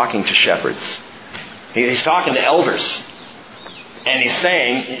 5, he's talking to shepherds. He's talking to elders. And he's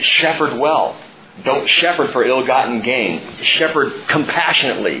saying, shepherd well. Don't shepherd for ill-gotten gain. Shepherd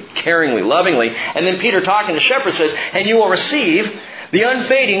compassionately, caringly, lovingly. And then Peter, talking to shepherds, says, and you will receive the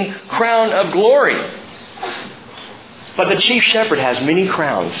unfading crown of glory. But the chief shepherd has many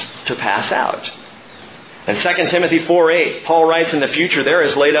crowns to pass out. In 2 Timothy 4:8, Paul writes, in the future there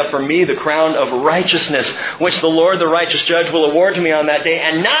is laid up for me the crown of righteousness, which the Lord, the righteous judge, will award to me on that day.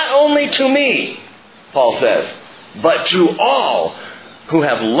 And not only to me, Paul says, but to all who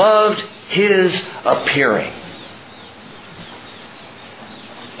have loved His appearing.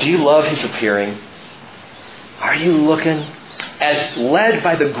 Do you love His appearing? Are you looking, as led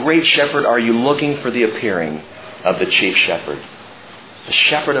by the great shepherd, are you looking for the appearing of the chief shepherd? The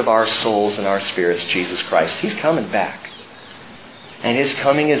shepherd of our souls and our spirits, Jesus Christ. He's coming back. And His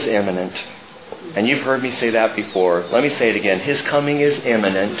coming is imminent. And you've heard me say that before. Let me say it again. His coming is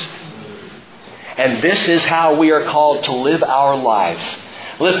imminent. And this is how we are called to live our lives.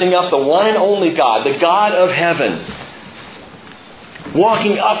 Lifting up the one and only God, the God of heaven.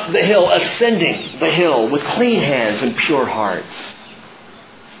 Walking up the hill, ascending the hill with clean hands and pure hearts.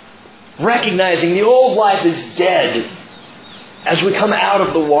 Recognizing the old life is dead as we come out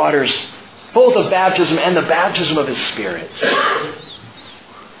of the waters, both of baptism and the baptism of His Spirit.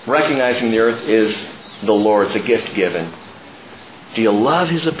 Recognizing the earth is the Lord's, a gift given. Do you love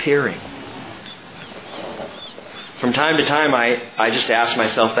His appearing? From time to time, I just ask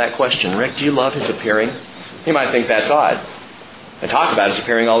myself that question. Rick, do you love His appearing? You might think that's odd. I talk about His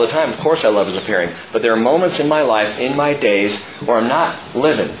appearing all the time. Of course I love His appearing. But there are moments in my life, in my days, where I'm not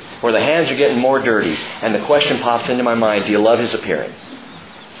living, where the hands are getting more dirty, and the question pops into my mind, do you love His appearing?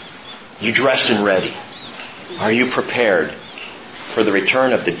 You dressed and ready? Are you prepared for the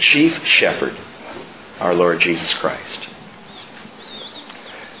return of the chief shepherd, our Lord Jesus Christ?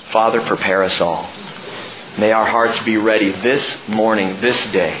 Father, prepare us all. May our hearts be ready this morning, this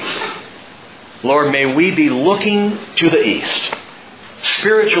day. Lord, may we be looking to the east.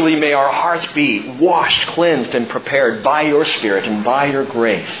 Spiritually, may our hearts be washed, cleansed, and prepared by Your Spirit and by Your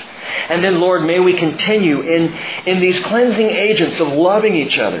grace. And then, Lord, may we continue in these cleansing agents of loving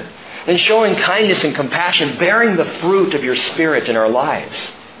each other and showing kindness and compassion, bearing the fruit of Your Spirit in our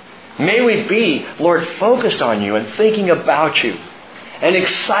lives. May we be, Lord, focused on You and thinking about You and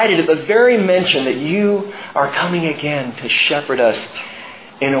excited at the very mention that You are coming again to shepherd us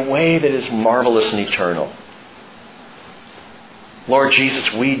in a way that is marvelous and eternal. Lord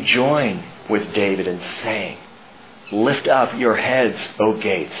Jesus, we join with David in saying, lift up your heads, O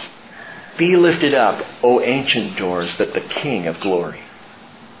gates. Be lifted up, O ancient doors, that the King of glory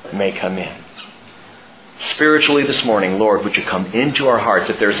may come in. Spiritually this morning, Lord, would You come into our hearts?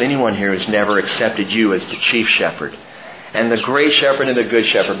 If there's anyone here who's never accepted You as the chief shepherd and the great shepherd and the good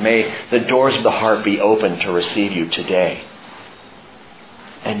shepherd, may the doors of the heart be open to receive You today.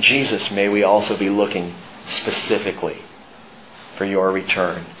 And Jesus, may we also be looking specifically for Your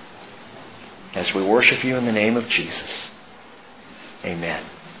return as we worship You in the name of Jesus. Amen.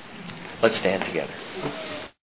 Let's stand together.